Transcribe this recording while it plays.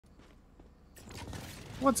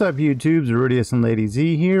What's up, YouTubes? Rudius and Lady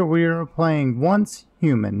Z here. We are playing Once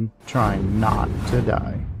Human, trying not to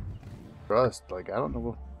die. Trust, like, I don't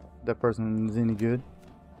know if that person is any good.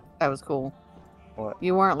 That was cool. What?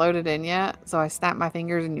 You weren't loaded in yet, so I snapped my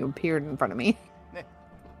fingers and you appeared in front of me.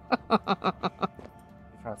 Trying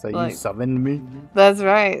to say Like, you summoned me? that's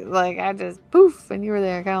right. Like, I just poof, and you were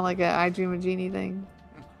there, kind of like a I Dream a Genie thing.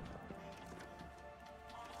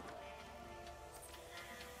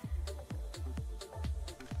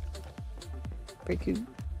 Pretty cute.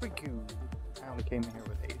 Pretty cool. I only came in here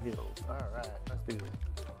with 8 heals. Alright, let's do this.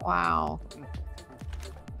 Wow.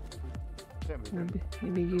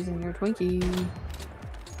 You'd be using your Twinkie.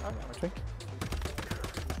 I got my Twinkie.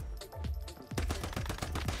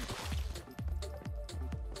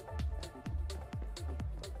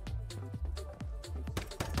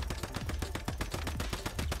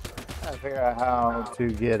 I figure out how to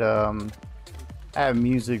get have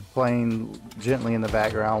music playing gently in the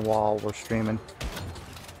background while we're streaming.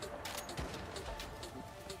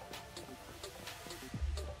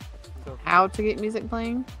 How to get music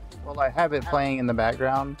playing? Well, I have it playing in the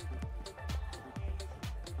background.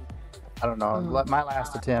 I don't know. My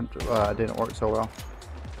last attempt didn't work so well.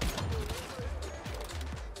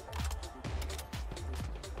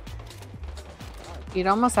 You'd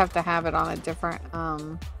almost have to have it on a different,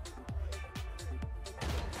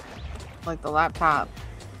 like the laptop.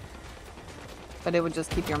 But it would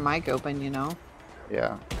just keep your mic open, you know?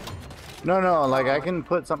 Yeah. No, like I can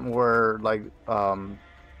put something where, like,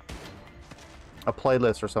 a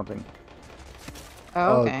playlist or something.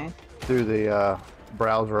 Oh, okay. Through the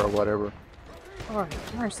browser or whatever. Oh,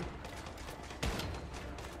 mercy.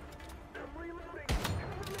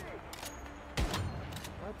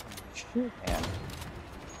 Shit, man.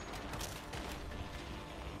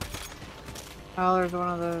 Oh, there's one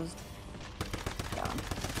of those. Yeah.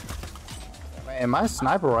 Man, my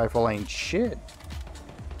sniper rifle ain't shit.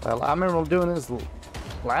 Well, I remember doing this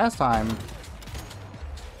last time.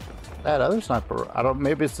 That other sniper,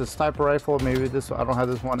 maybe it's the sniper rifle, maybe this, I don't have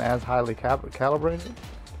this one as highly calibrated,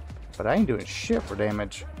 but I ain't doing shit for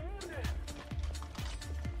damage.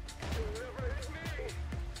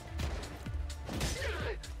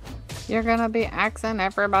 You're gonna be axing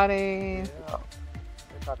everybody. Yeah.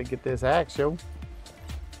 Got to get this axe, yo.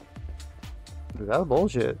 Dude, that's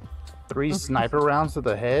bullshit. 3 sniper rounds to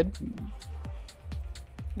the head?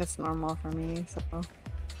 It's normal for me, so.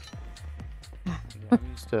 Yeah, I'm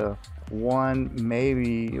used to 1,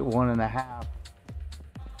 maybe 1.5.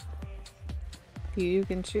 You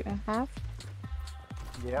can shoot a half?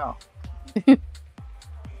 Yeah. Yeah,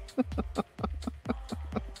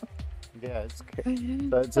 it's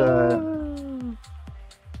that's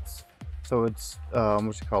so it's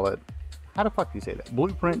what you call it? How the fuck do you say that?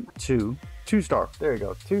 Blueprint 2 star. There you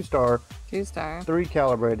go. 2 star. 2 star. 3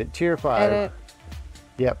 calibrated. Tier 5. Edit.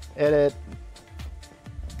 Yep. Edit.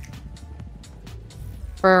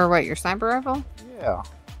 For what, your sniper rifle? Yeah.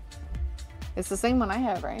 It's the same one I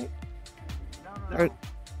have, right? No. Or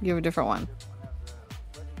you have a different one?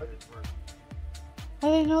 I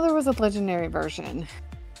didn't know there was a legendary version.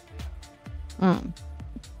 Mm.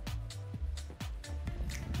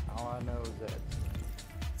 All I know is that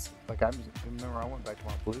like I remember I went back to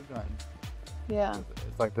my blue gun. Yeah.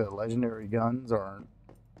 It's like the legendary guns aren't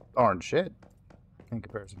shit in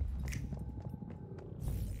comparison.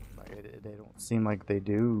 Like they don't seem like they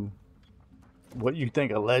do what you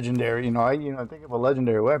think a legendary. You know, I think of a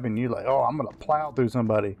legendary weapon. You're like, oh, I'm gonna plow through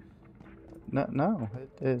somebody. No,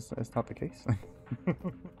 it's not the case.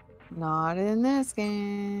 Not in this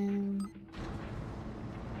game.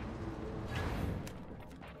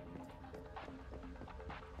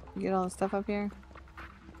 You get all the stuff up here?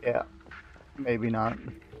 Yeah, maybe not.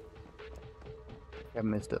 I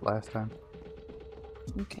missed it last time.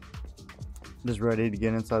 Okay. Just ready to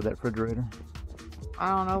get inside that refrigerator. I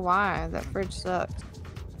don't know why. That fridge sucks.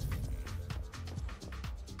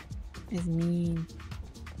 It's mean.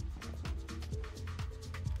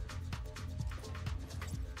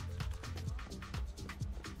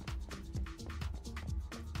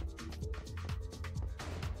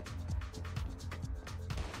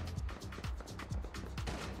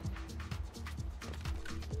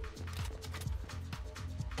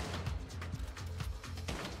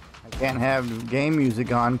 Can't have game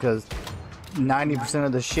music on because 90%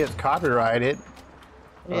 of the shit's copyrighted.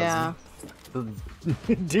 Yeah.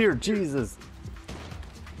 Dear Jesus.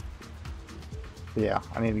 Yeah,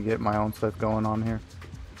 I need to get my own stuff going on here.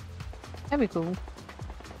 That'd be cool.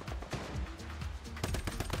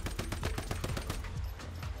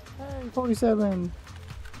 Hey, 47.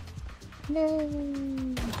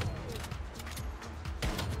 Yay!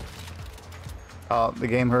 The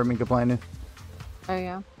game heard me complaining. Oh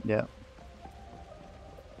yeah. Yeah.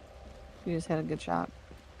 You just had a good shot.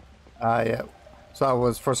 Yeah. So I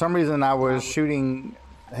was, for some reason, I was shooting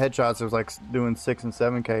headshots. It was like doing 6 and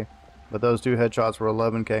 7K, but those two headshots were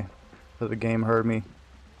 11K. So the game heard me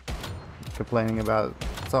complaining about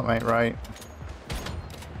something ain't right.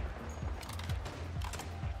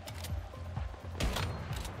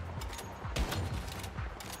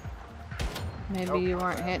 Maybe you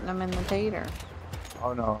weren't hitting them in the tater.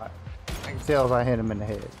 Oh no, I can tell if I hit him in the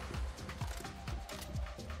head.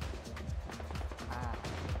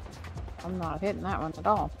 I'm not hitting that one at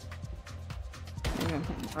all. Maybe I'm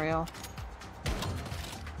hitting rail.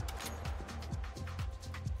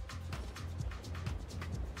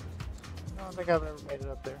 I don't think I've ever made it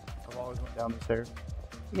up there. I've always went down the stairs.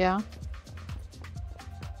 Yeah.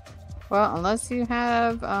 Well, unless you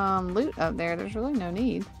have loot up there, there's really no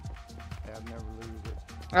need. Yeah, I've never looted it.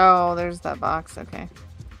 Oh, there's that box. Okay.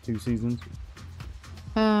 2 seasons.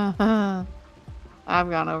 I've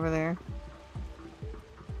gone over there.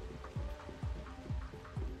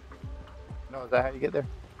 No, is that how you get there?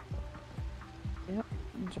 Yep.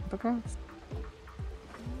 Jump across.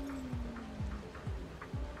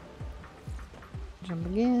 Jump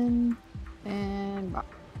again. And bop.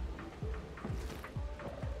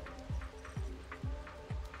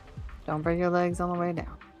 Don't break your legs on the way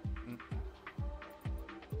down.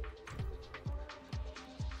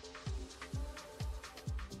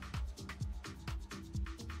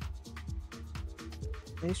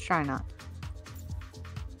 At least try not.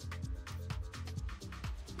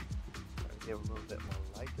 Give a little bit more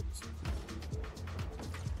light to this.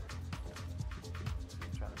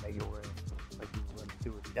 Trying to make it where like you run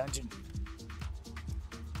through a dungeon.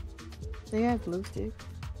 They have glue stick.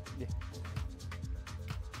 Yeah.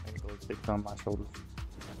 I got glue sticks on my shoulders.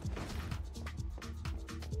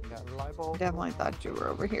 Got a light bulb. Definitely thought you were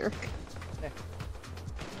over here. Yeah.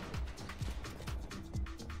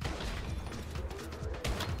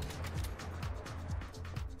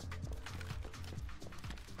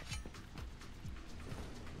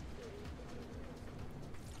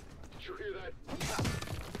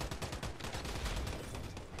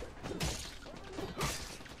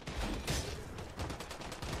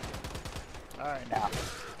 Alright now.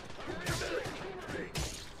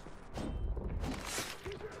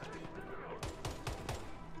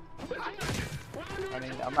 I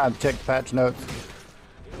mean, I'm gonna check the patch notes.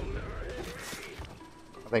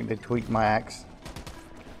 I think they tweaked my axe.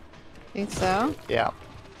 Think so? Yeah.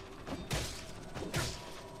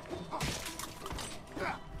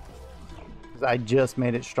 Because I just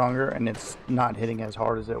made it stronger and it's not hitting as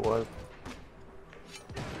hard as it was.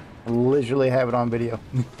 I literally have it on video.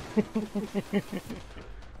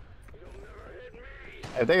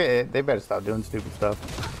 They better stop doing stupid stuff.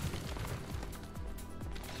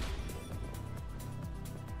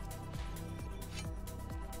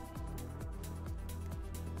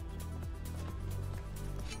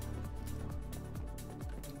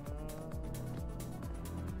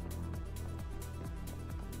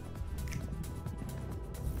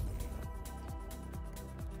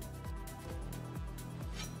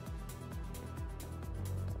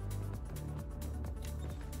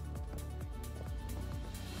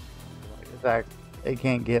 That it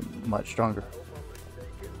can't get much stronger.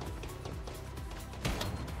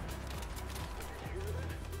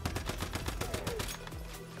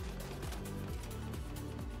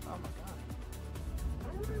 Oh my god.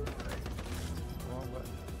 Wrong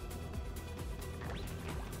button.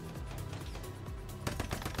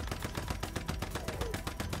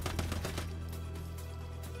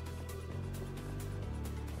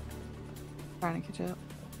 Trying to catch up.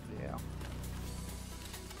 Yeah.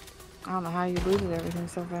 I don't know how you looted everything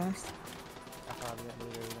so fast. I probably got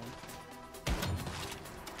looted everything.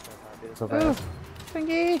 That's how I did it so Ooh, fast.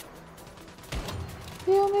 Twinkie!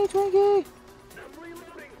 Heal me, Twinkie!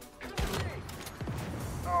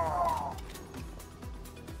 Oh.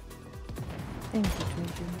 Thank you,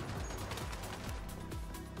 Twinkie.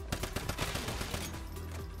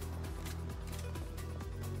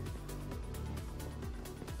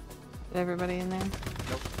 Is everybody in there?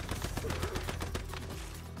 Nope.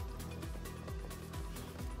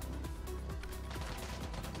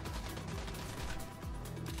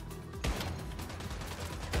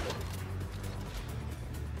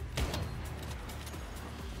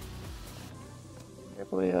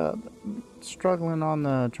 Definitely struggling on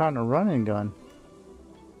the trying to run and gun.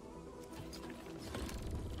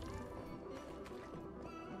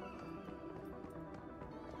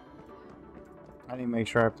 I need to make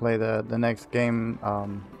sure I play the next game,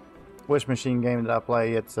 Wish Machine game that I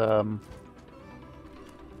play. It's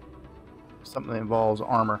something that involves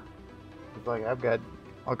armor. It's like I've got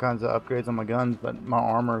all kinds of upgrades on my guns, but my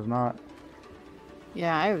armor is not.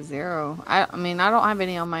 Yeah, I have 0. I mean, I don't have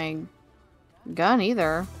any on my gun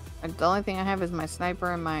either. The only thing I have is my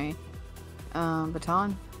sniper and my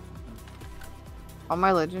baton. All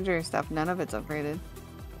my legendary stuff, none of it's upgraded.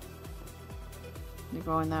 You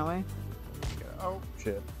going that way? Oh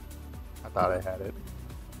shit! I thought I had it.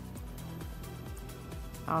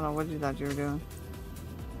 I don't know what you thought you were doing.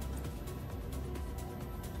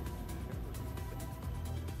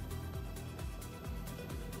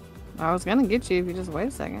 I was gonna get you if you just wait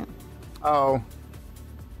a second. Oh,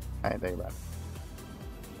 I didn't think about it.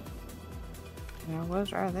 Yeah, it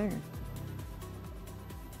was right there.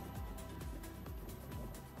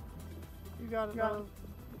 You got it.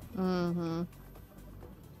 Mm-hmm.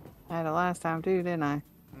 I had it last time too, didn't I?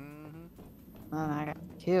 Mm-hmm. And I got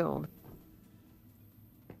killed.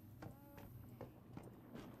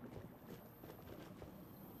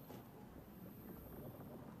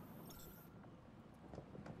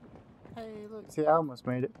 Hey, look. See, I almost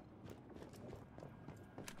made it.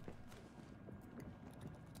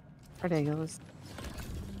 Ridiculous.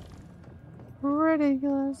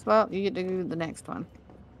 Ridiculous. Well, you get to do the next one.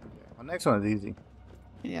 The next one is easy.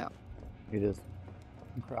 Yeah. You just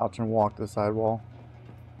crouch and walk the sidewall.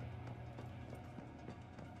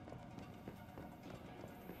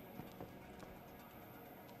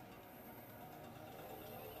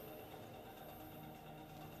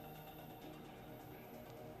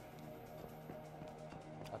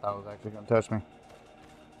 I thought it was actually going to touch me.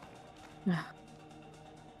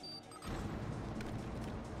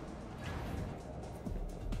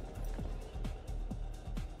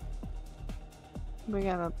 We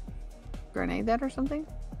got a grenade that or something?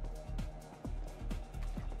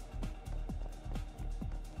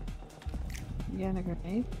 You got a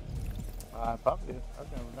grenade? I probably did. I've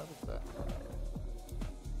never noticed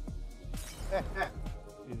that.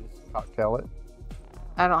 You just cocktail it.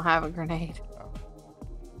 I don't have a grenade.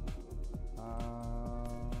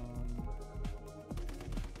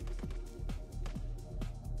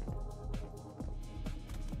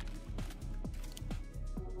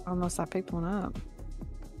 Unless I picked one up.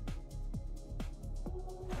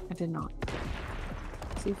 I did not.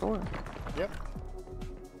 C4. Yep.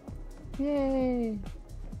 Yay!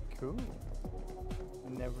 Cool. I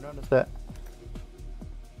never noticed that.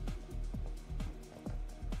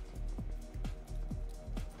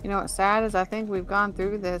 You know what's sad is I think we've gone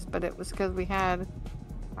through this, but it was because we had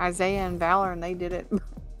Isaiah and Valor and they did it.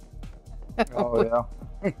 Oh, yeah.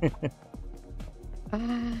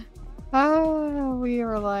 Oh, we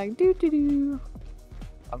were like, doo doo doo.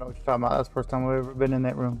 I know what you're talking about. That's the first time I've ever been in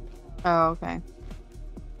that room. Oh, okay.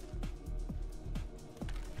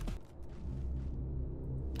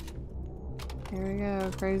 Here we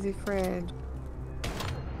go, crazy fridge.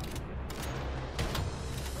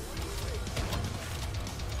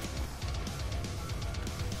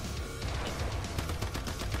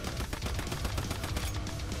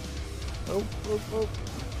 Oh, oh, oh.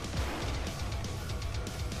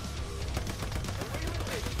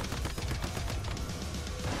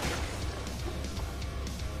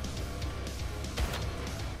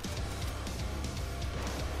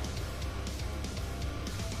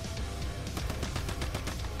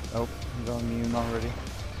 Nope, he's on immune already.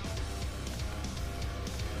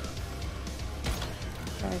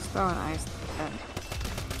 Yeah, he's throwing ice at that.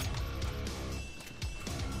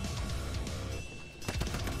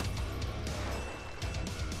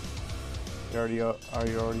 Are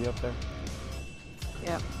you already up there?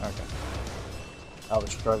 Yep. Okay. I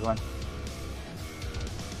was struggling.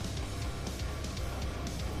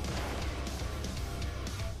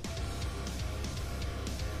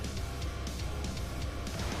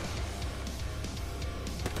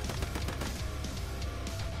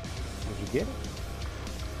 Did you get it?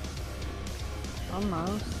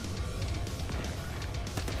 Almost.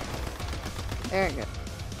 There it goes.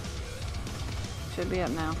 Should be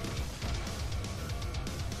up now.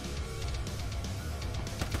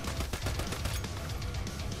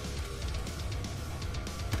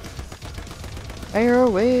 Fire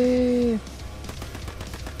away!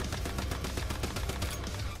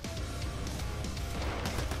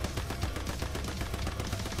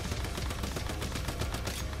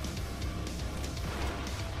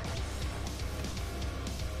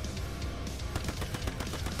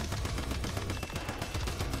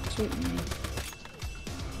 Shoot me.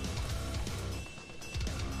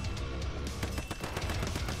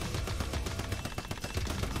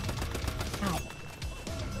 Ow.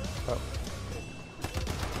 Oh.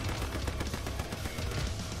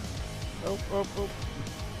 Oh, oh, oh.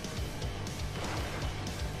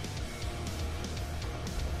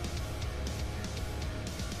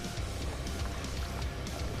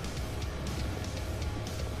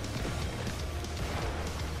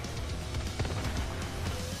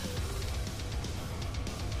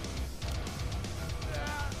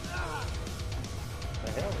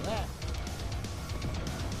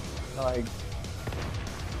 like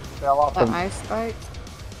fell off The of ice spikes?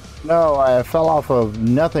 no, I fell off of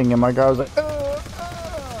nothing, and my guy was like,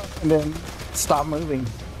 and then stopped moving.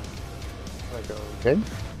 Like, okay.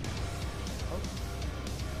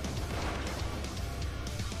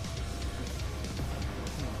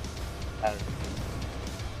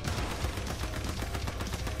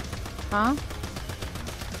 Huh?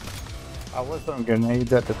 I was throwing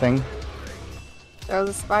grenades at the thing. Throw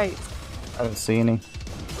the spikes I didn't see any.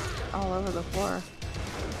 all over the floor.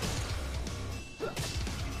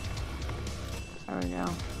 There we go.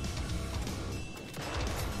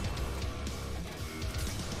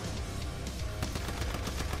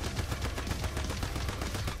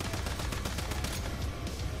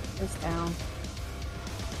 It's down.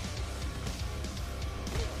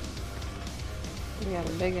 We got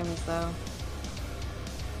a big ones though.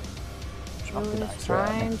 Who's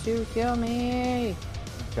trying to kill me?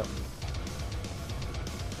 Yep.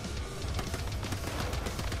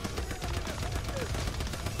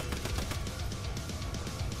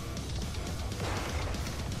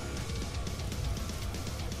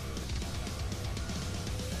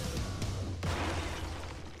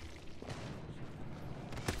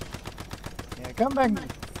 Yeah, come back.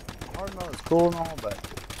 Hard mode is cool and all, but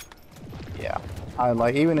yeah, I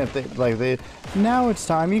like even if they like they now it's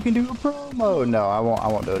time you can do a pro mode. No, I won't. I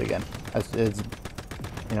won't do it again. It's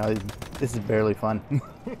you know this is barely fun.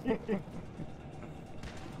 Yeah,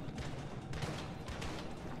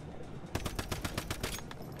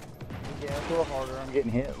 it's a little harder. I'm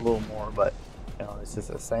getting hit a little more, but you know it's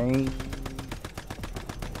just the same.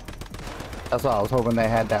 That's why I was hoping they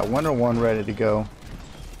had that winter one ready to go.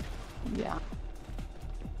 Yeah.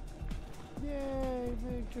 Yay,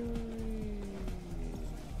 victory!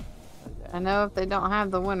 I know if they don't have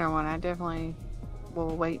the winter one, I definitely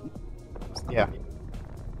will wait. Yeah.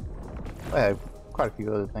 I have quite a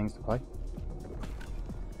few other things to play.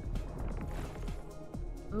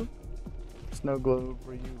 Oop. Snow globe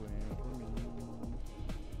for you and for me.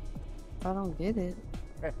 I don't get it.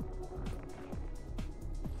 Okay.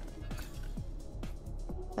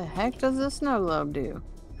 The heck does the snow globe do?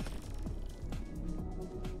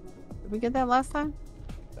 Did we get that last time?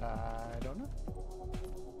 I don't know.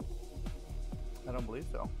 I don't believe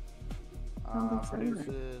so. I don't think so either.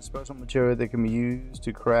 Produces special material that can be used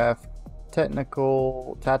to craft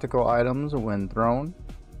tactical items when thrown.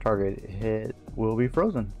 Target hit will be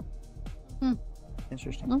frozen. Hmm.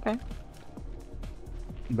 Interesting. Okay.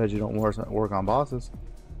 Bet you don't work on bosses.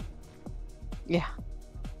 Yeah.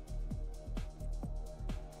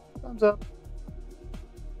 Thumbs up.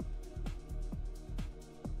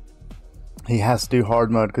 He has to do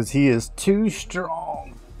hard mode because he is too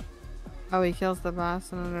strong. Oh, he kills the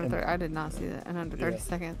boss in under 30. I did not see that in under 30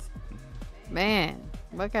 seconds. Man,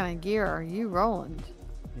 what kind of gear are you rolling?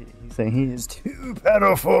 He's saying he is too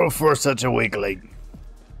powerful for such a weakling.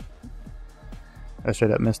 I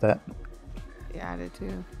straight up missed that. Yeah, I did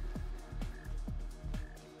too.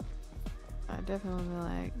 I definitely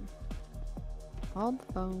like hold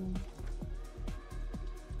the phone.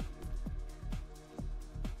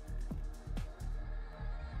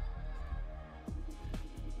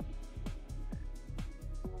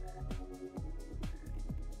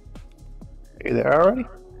 Are you there already?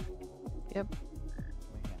 Yep.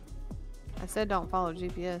 I said don't follow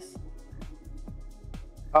GPS.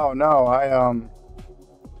 Oh no, I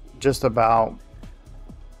just about.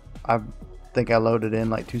 I think I loaded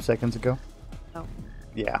in like 2 seconds ago. Oh.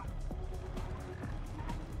 Yeah.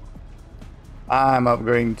 I'm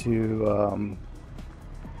upgrading to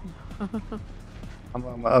I'm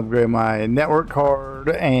gonna upgrade my network card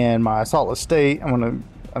and my solid state.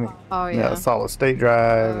 Oh yeah. Solid state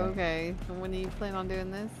drive. Oh, okay. So when do you plan on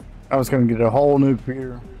doing this? I was gonna get a whole new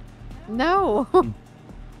computer. No.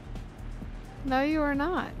 No, you are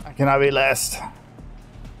not. I cannot be last.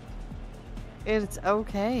 It's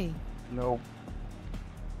okay. Nope.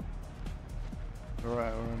 We're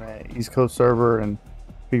on an East Coast server, and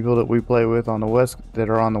people that we play with on the West that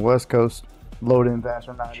are on the West Coast load in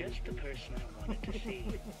faster than I do. Just the person I wanted to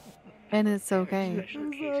see. And it's okay.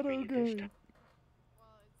 Special case for you this time.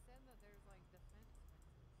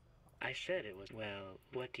 I said it was. Well,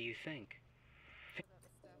 what do you think?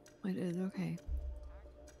 It is okay.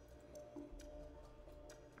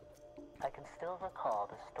 I can still recall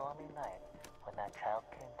the stormy night when that child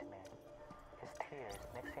came to me, his tears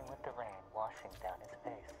mixing with the rain washing down his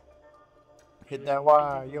face. Hit that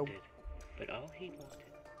wire, yo. But all he wanted.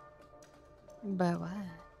 But why?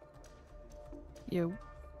 Yo.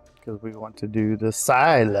 Because we want to do the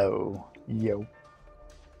silo, yo.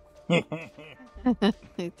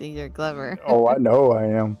 You think you're clever. Oh, I know I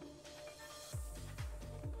am.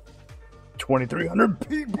 2,300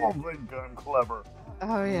 people think I'm clever.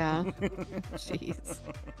 Oh yeah. Jeez.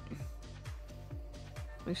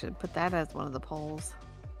 We should put that as one of the polls.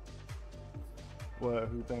 What?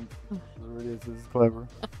 Who thinks Iridius is clever?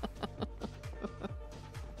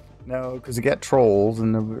 No, because you got trolls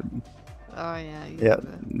and they would, Oh yeah. yeah,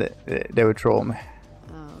 they would troll me.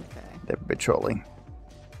 Oh, okay. They'd be trolling.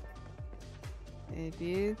 If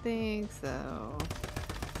you think so.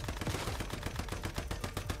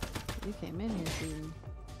 You came in here shooting.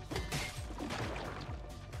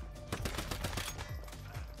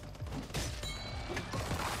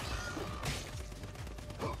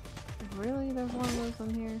 Really? There's one of those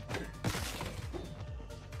in here?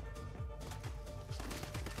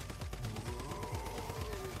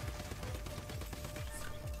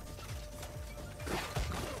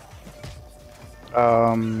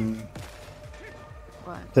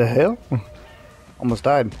 What? The hell? Almost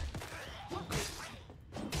died.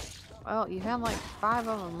 Well, you had like 5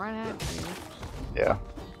 of them right at you. Yeah.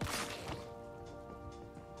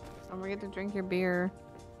 Don't forget to drink your beer.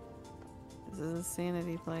 This is a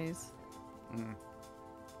sanity place. Mm.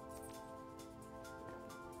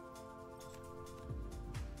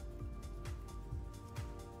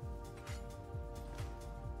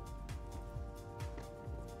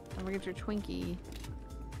 Don't forget your Twinkie.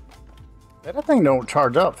 That thing don't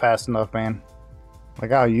charge up fast enough, man.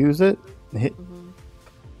 Like, I'll use it. Hit.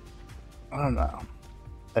 I don't know.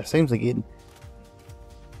 That seems like it.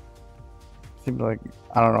 Seems like,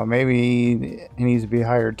 I don't know, maybe he needs to be a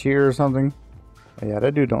higher tier or something. But yeah,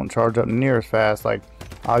 that dude don't charge up near as fast. Like,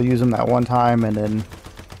 I'll use him that one time and then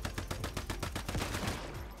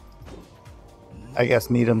I guess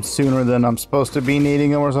need him sooner than I'm supposed to be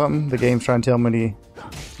needing him or something. The game's trying to tell me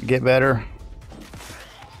to get better.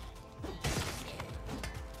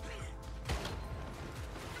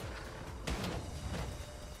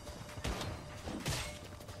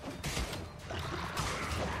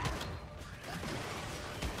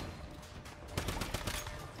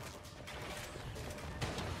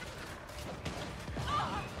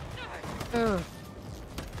 Ugh.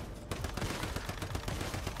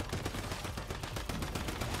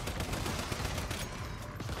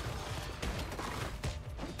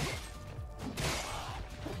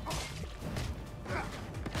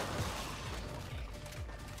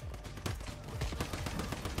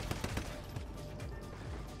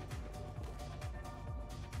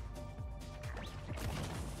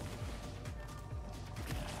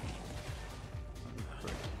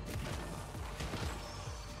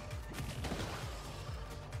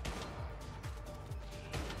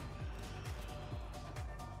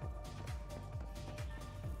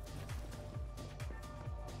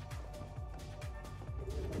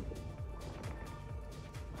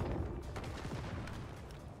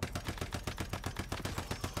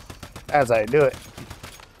 As I do it.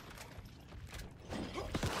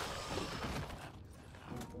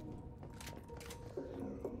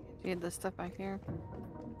 You had this stuff back here?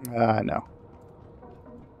 No.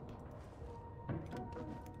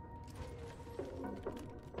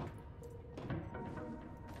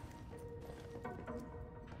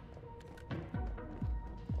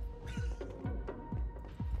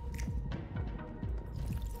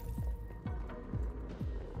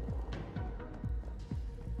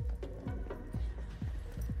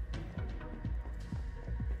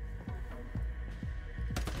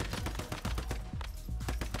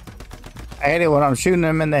 I hate it when I'm shooting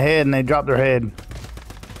them in the head and they drop their head.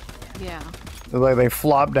 Yeah. It's like they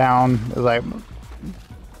flop down. It's like,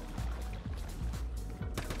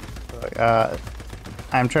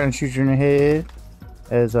 I'm trying to shoot you in the head.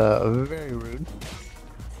 Is very rude.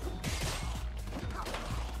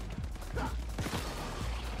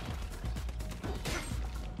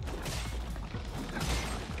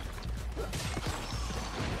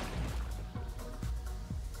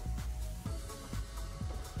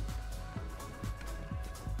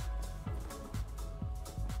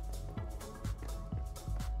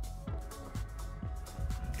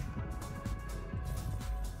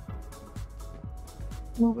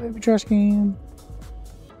 Little baby trash can.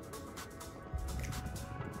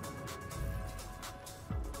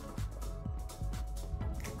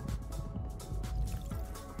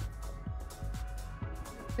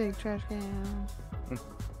 Big trash can.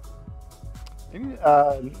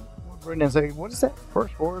 Brendan say, what is that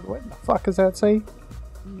first word? What the fuck does that say?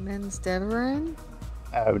 Men's Deverin?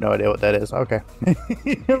 I have no idea what that is. Okay.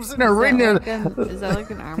 I'm sitting there reading it. Is that like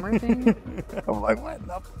an armor thing? I'm like, what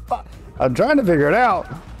the fuck? I'm trying to figure it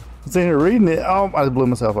out. I'm sitting here reading it. Oh, I just blew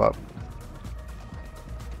myself up.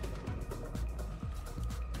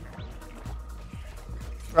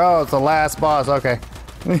 Oh, it's the last boss. Okay.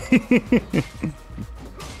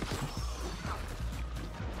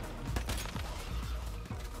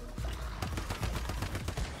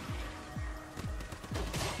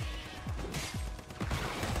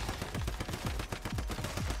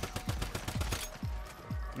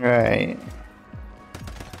 Right.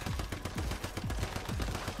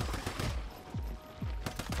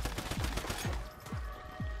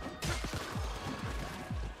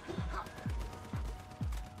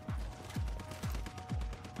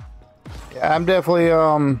 Yeah, I'm definitely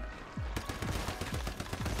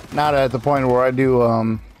not at the point where I do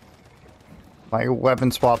like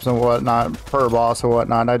weapon swaps and whatnot per boss or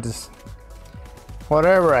whatnot. I just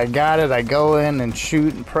whatever I got it, I go in and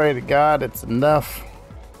shoot and pray to God it's enough.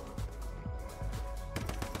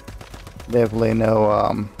 Definitely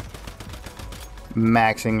no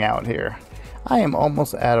maxing out here. I am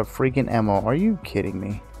almost out of freaking ammo. Are you kidding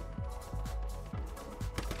me?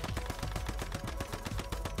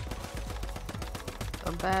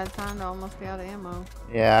 A bad time to almost be out of ammo.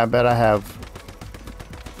 Yeah, I bet I have.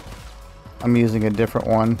 I'm using a different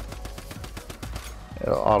one.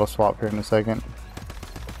 It'll auto swap here in a second.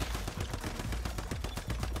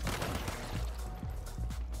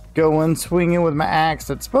 Going swinging with my axe.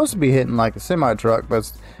 It's supposed to be hitting like a semi truck, but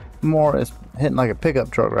it's hitting like a pickup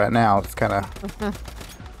truck right now. It's kind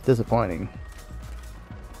of disappointing.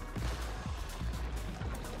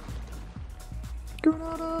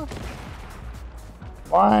 Granada.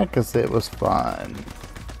 Why? Because it was fun.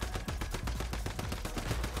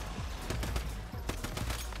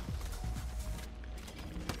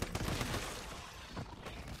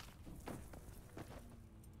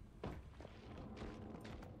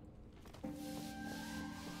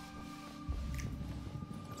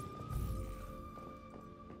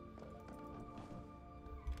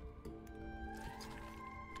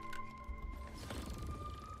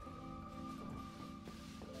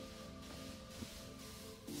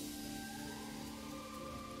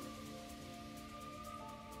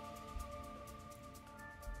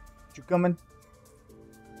 You coming?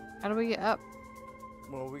 How do we get up?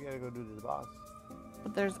 Well, we gotta go do this boss.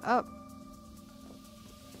 But there's up.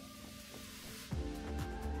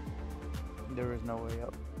 There is no way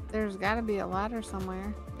up. There's got to be a ladder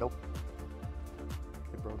somewhere. Nope.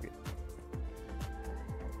 They broke it.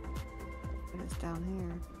 It's down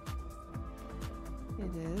here.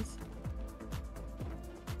 It is.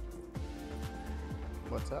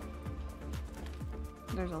 What's up?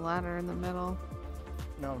 There's a ladder in the middle.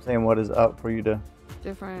 No, I'm saying what is up for you to...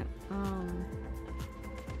 Different,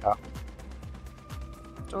 Oh.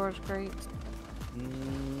 storage crates.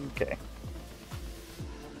 Okay.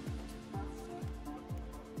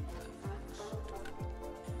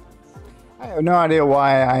 I have no idea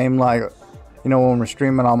why I am like, you know, when we're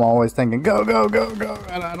streaming, I'm always thinking, go, go, go, go.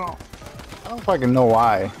 And I don't fucking know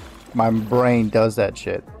why my brain does that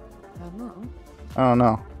shit. I don't know. I don't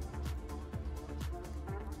know.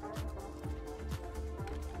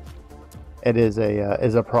 It is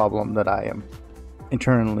a problem that I am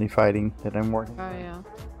internally fighting, that I'm working. Oh, yeah.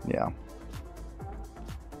 Yeah.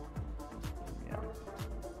 Yeah.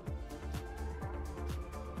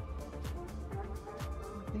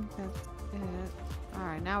 I think that's it.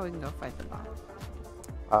 Alright, now we can go fight the boss.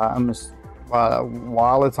 I'm just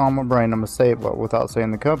while it's on my brain, I'm gonna say it, but without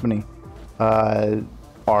saying the company.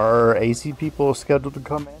 Are AC people scheduled to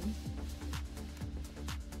come in?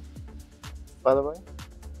 By the way,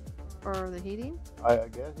 For the heating? I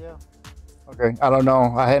guess yeah. Okay, I don't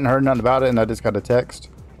know. I hadn't heard nothing about it, and I just got a text.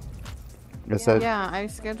 It said, Yeah, I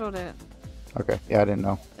scheduled it. okay, yeah, I didn't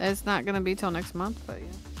know. It's not going to be till next month, but yeah.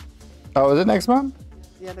 Oh, is it next month?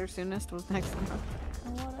 The other soonest was next month.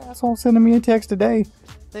 What asshole sending me a text today?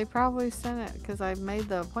 They probably sent it because I made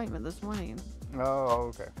the appointment this morning.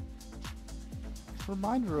 Oh, okay.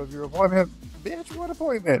 Reminder of your appointment. Bitch, what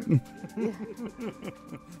appointment?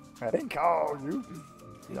 I didn't call you.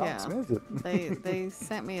 Yeah. Smith it. They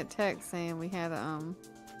sent me a text saying we had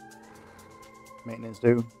Maintenance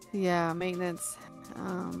due. yeah, maintenance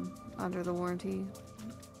under the warranty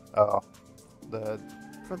Oh, the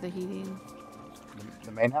for the heating.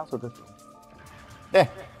 main house or this one? Yeah.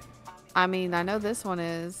 I mean, I know this one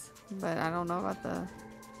is, but I don't know about the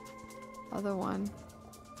other one.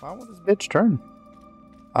 Why won't this bitch turn?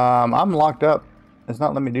 I'm locked up. It's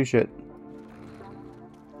not letting me do shit.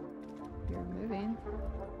 You're moving.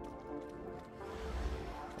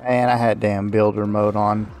 And I had damn builder mode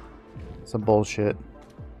on. Some bullshit.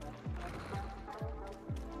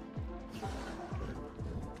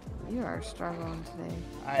 You are struggling today.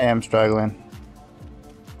 I am struggling.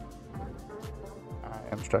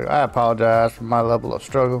 I apologize for my level of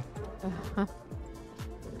struggle.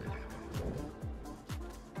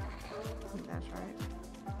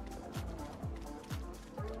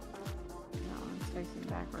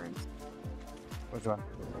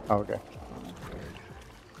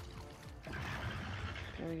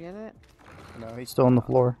 we get it? No, he's still on the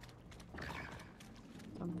floor.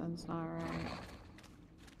 Something's not right.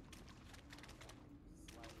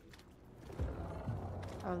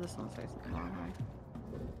 Oh, this one's facing the wrong way.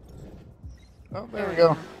 Oh, there we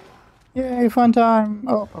go. Yay, fun time.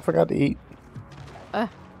 Oh, I forgot to eat.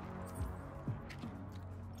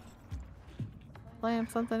 Slam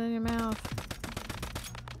something in your mouth.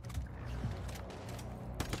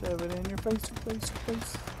 Shove it in your face, face,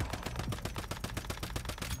 face.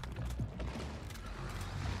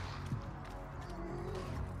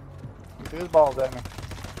 Look at his balls at me.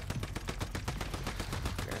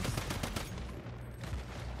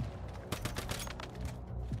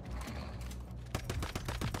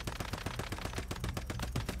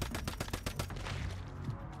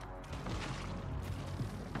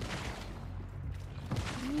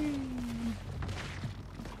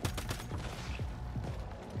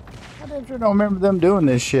 I sure don't remember them doing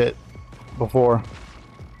this shit before.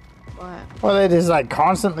 What? Well, they just like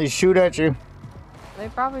constantly shoot at you. They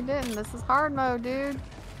probably didn't. This is hard mode, dude.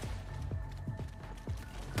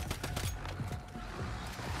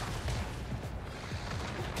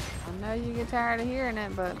 I know you get tired of hearing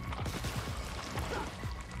it, but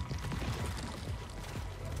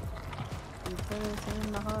you put us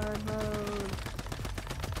in the hard mode.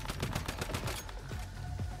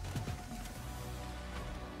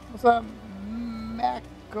 What's up,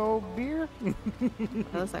 Macco beer?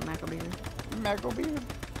 That looks like Macco beer. Macco beer.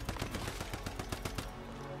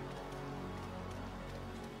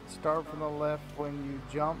 Start from the left when you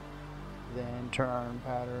jump, then turn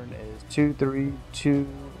pattern is 2, 3, 2.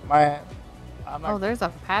 Oh, there's a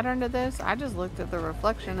pattern to this? I just looked at the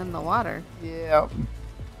reflection in the water. Yeah.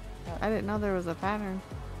 I didn't know there was a pattern.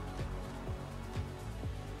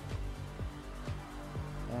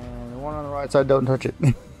 And the one on the right side, don't touch it.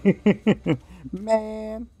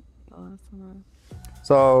 Man. Oh, that's annoying.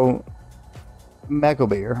 So, Macco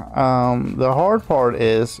beer. The hard part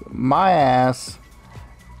is my ass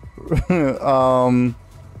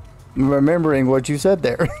remembering what you said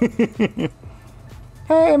there. Hey,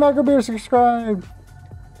 Macco beer, subscribe.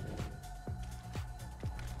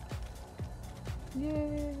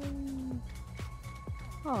 Yay!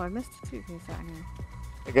 Oh, I missed a toothpaste out here.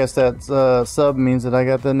 I guess that sub means that I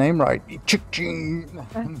got the name right. Ching.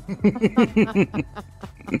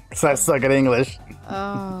 Because I suck at English.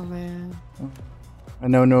 Oh, man. I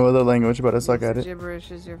know no other language, but I suck at it.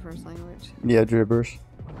 Gibberish is your first language. Yeah, gibberish.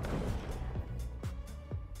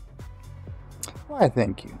 Why,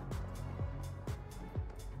 thank you.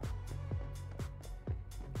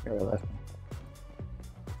 Here, left me.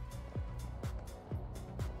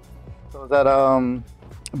 So is that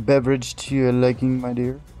beverage to your liking, my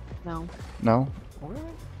dear? No. No? Really?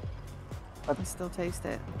 I still taste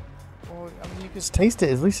it. Well, I mean, you can taste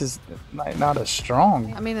it. At least it's not as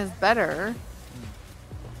strong. I mean, it's better.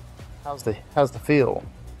 How's the feel?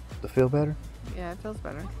 The feel better? Yeah, it feels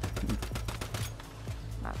better.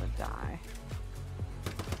 Not to die.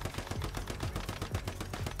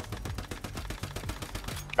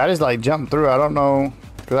 I just like jumped through. I don't know,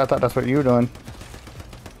 because I thought that's what you were doing.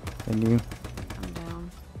 And you I'm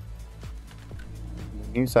down.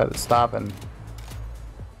 decided to stop and.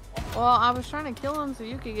 Well, I was trying to kill him so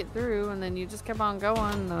you could get through, and then you just kept on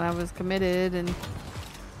going, and I was committed, and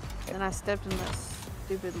then I stepped in that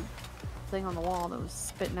stupid thing on the wall that was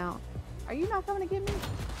spitting out. Are you not coming to get me?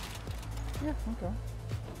 Yeah, okay.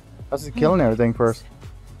 I was just killing everything first.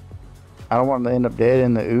 I don't want them to end up dead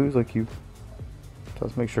in the ooze like you. So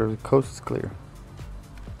let's make sure the coast is clear.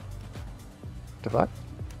 The fuck?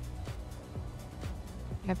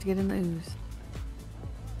 You have to get in the ooze.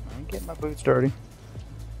 I ain't getting my boots dirty.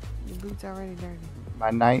 Your boots already dirty.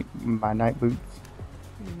 My night boots.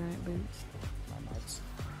 Your night boots. My nights.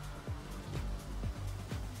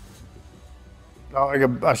 Oh,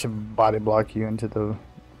 I should body block you into the.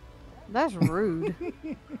 That's rude.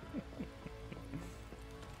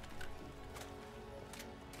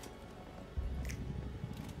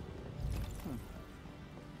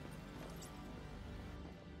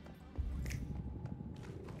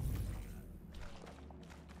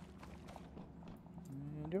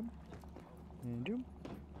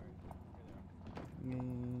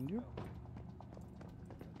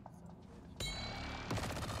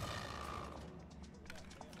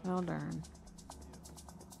 Well, darn.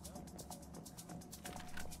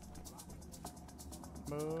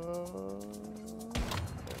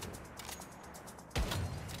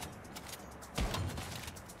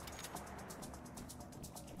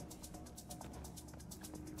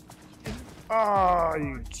 Oh,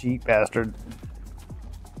 you cheap bastard.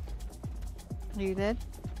 You did?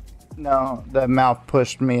 No, that mouth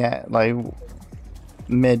pushed me at, like,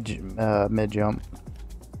 mid jump.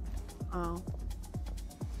 Oh,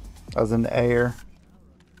 I was in the air.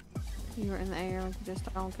 you were in the air like you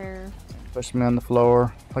just don't care. Pushed me on the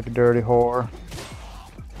floor like a dirty whore.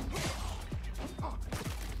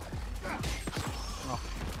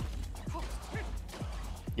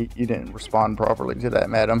 You didn't respond properly to that,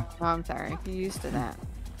 madam. Oh, I'm sorry. You're used to that.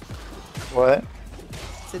 What?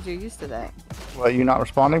 Said you're used to that. What, you not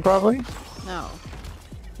responding properly? No.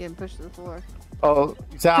 Getting pushed to the floor. Oh,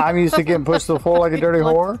 so I'm used to getting pushed to the floor like a dirty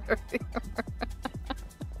whore?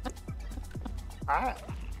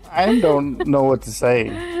 I don't know what to say.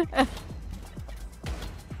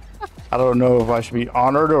 I don't know if I should be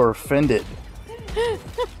honored or offended.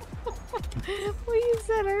 Well, you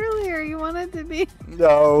said earlier you wanted to be.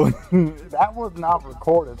 No, that was not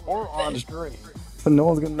recorded or on stream. So no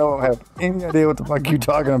one's gonna know I have any idea what the fuck you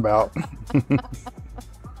talking about.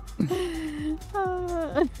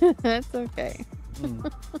 That's okay.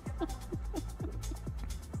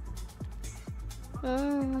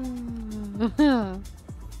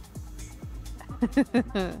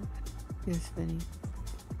 It's funny.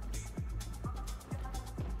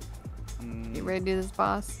 You ready to do this,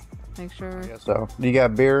 boss? Make sure. Yeah, so you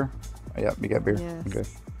got beer? Oh, yep, you got beer. Yes. Okay.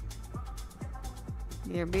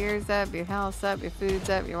 Your beer's up, your health's up, your food's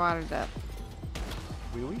up, your water's up.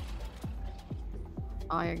 Wee wee.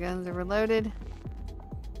 All your guns are reloaded.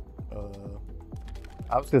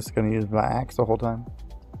 I was just gonna use my axe the whole time.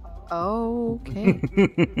 Okay.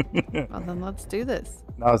 Well, then let's do this.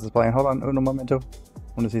 No, I was just playing. Hold on, uno momento. I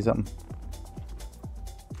want to see something.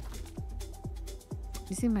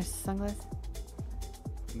 You see my sunglasses?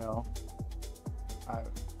 No.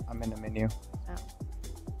 I'm in the menu. Oh.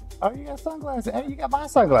 Oh, you got sunglasses. Hey, you got my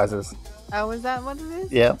sunglasses. Oh, is that what it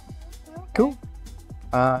is? Yeah. Okay. Cool.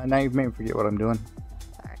 Now you've made me forget what I'm doing.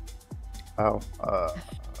 Sorry. Oh,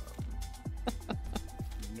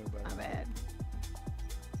 My bad.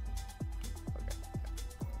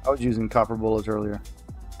 I was using copper bullets earlier.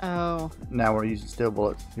 Oh. Now we're using steel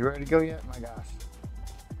bullets. You ready to go yet? My gosh.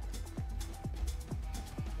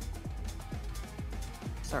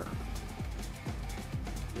 Sir.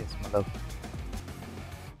 Yes, my love.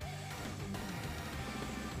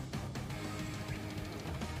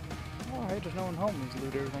 Oh, hey, there's no one home. Let's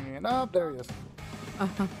loot everything again. Oh, there he is.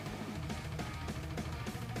 Uh-huh.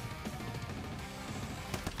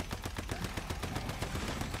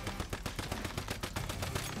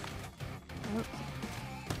 Oops.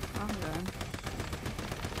 I'm done.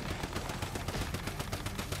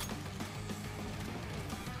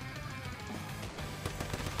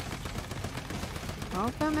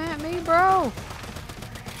 Don't come at me, bro.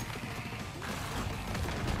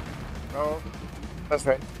 Oh, that's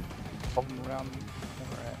right. Hold him around.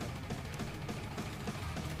 Alright.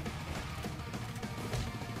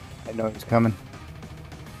 I know he's coming.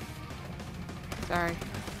 Sorry.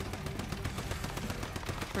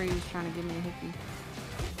 Freeze trying to give me a hickey.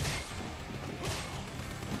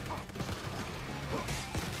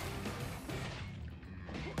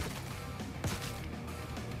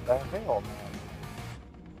 The hell, man.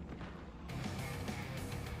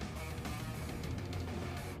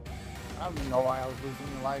 I don't even know why I was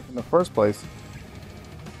losing life in the first place.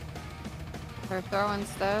 They're throwing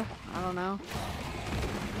stuff. I don't know.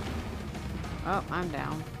 Oh, I'm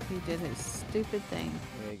down. He did his stupid thing.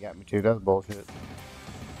 Yeah, he got me too. That's bullshit.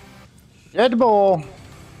 Shit ball.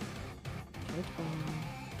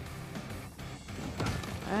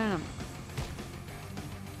 Damn.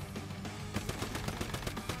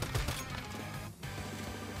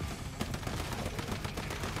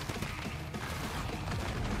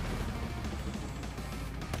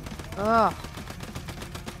 Ugh.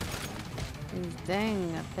 These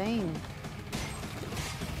dang a thing.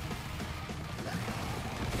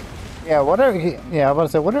 Yeah, whatever. Yeah, I was about to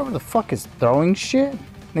say, whatever the fuck is throwing shit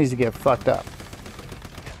needs to get fucked up.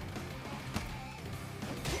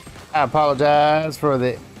 I apologize for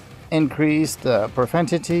the increased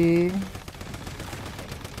profanity.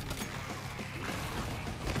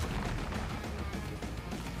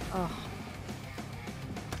 Ugh.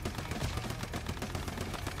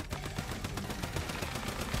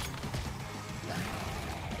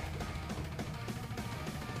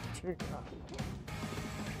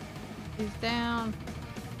 He's down.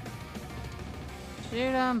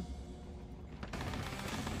 Shoot him.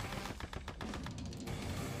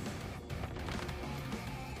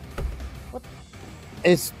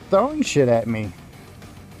 It's throwing shit at me.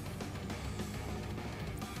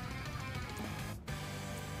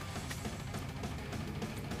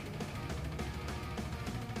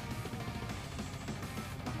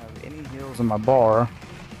 I don't have any heals in my bar.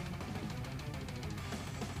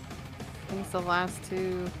 think it's the last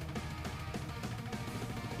two.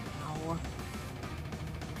 Ow.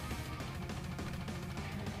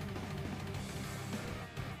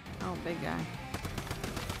 Oh, big guy.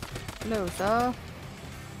 Hello, sir.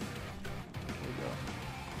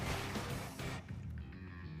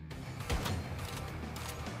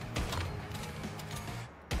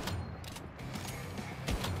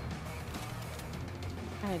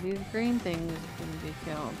 Hey, these green things can be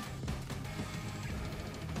killed.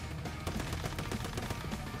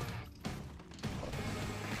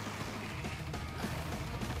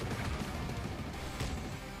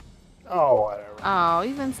 Oh, whatever. Oh,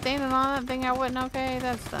 even standing on that thing I wasn't okay?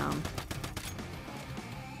 That's dumb.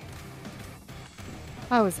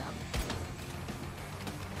 I was up.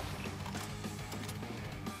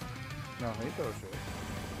 No, he throws shit.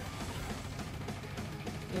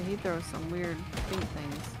 Yeah, he throws some weird pink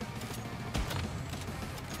things.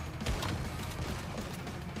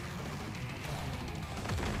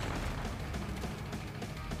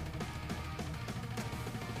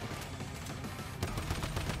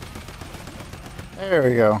 There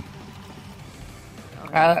we go. Oh,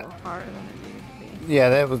 that was harder than it needed to be. Yeah,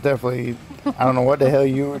 that was definitely. I don't know what the hell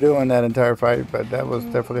you were doing that entire fight, but that was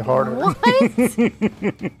definitely harder. What?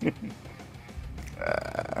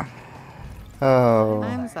 Oh.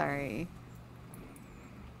 I'm sorry.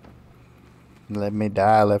 Let me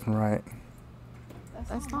die left and right.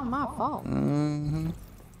 That's not my fault. Mm-hmm.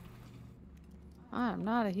 I'm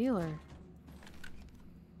not a healer.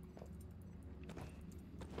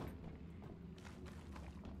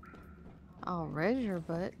 I'll res your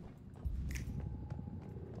butt.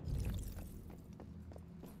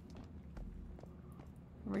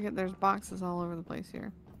 There's boxes all over the place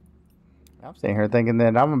here. I'm sitting here thinking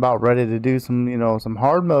that I'm about ready to do some, you know, some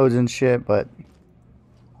hard modes and shit, but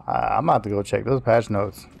I'm about to go check those patch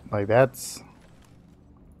notes. Like that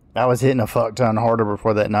was hitting a fuck ton harder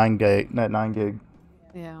before that 9 gig.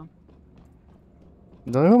 Yeah.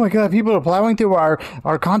 Like, oh my god, people are plowing through our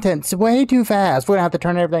content way too fast. We're gonna have to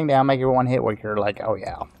turn everything down, make it one hit. Where you're like, oh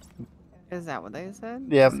yeah. Is that what they said?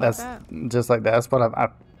 Yeah, Just that's like that? just like that. That's what I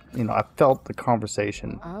felt the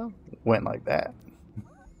conversation went like that.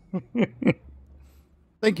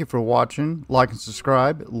 Thank you for watching. Like and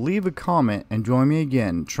subscribe, leave a comment, and join me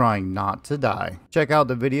again trying not to die. Check out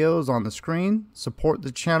the videos on the screen, support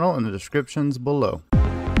the channel in the descriptions below.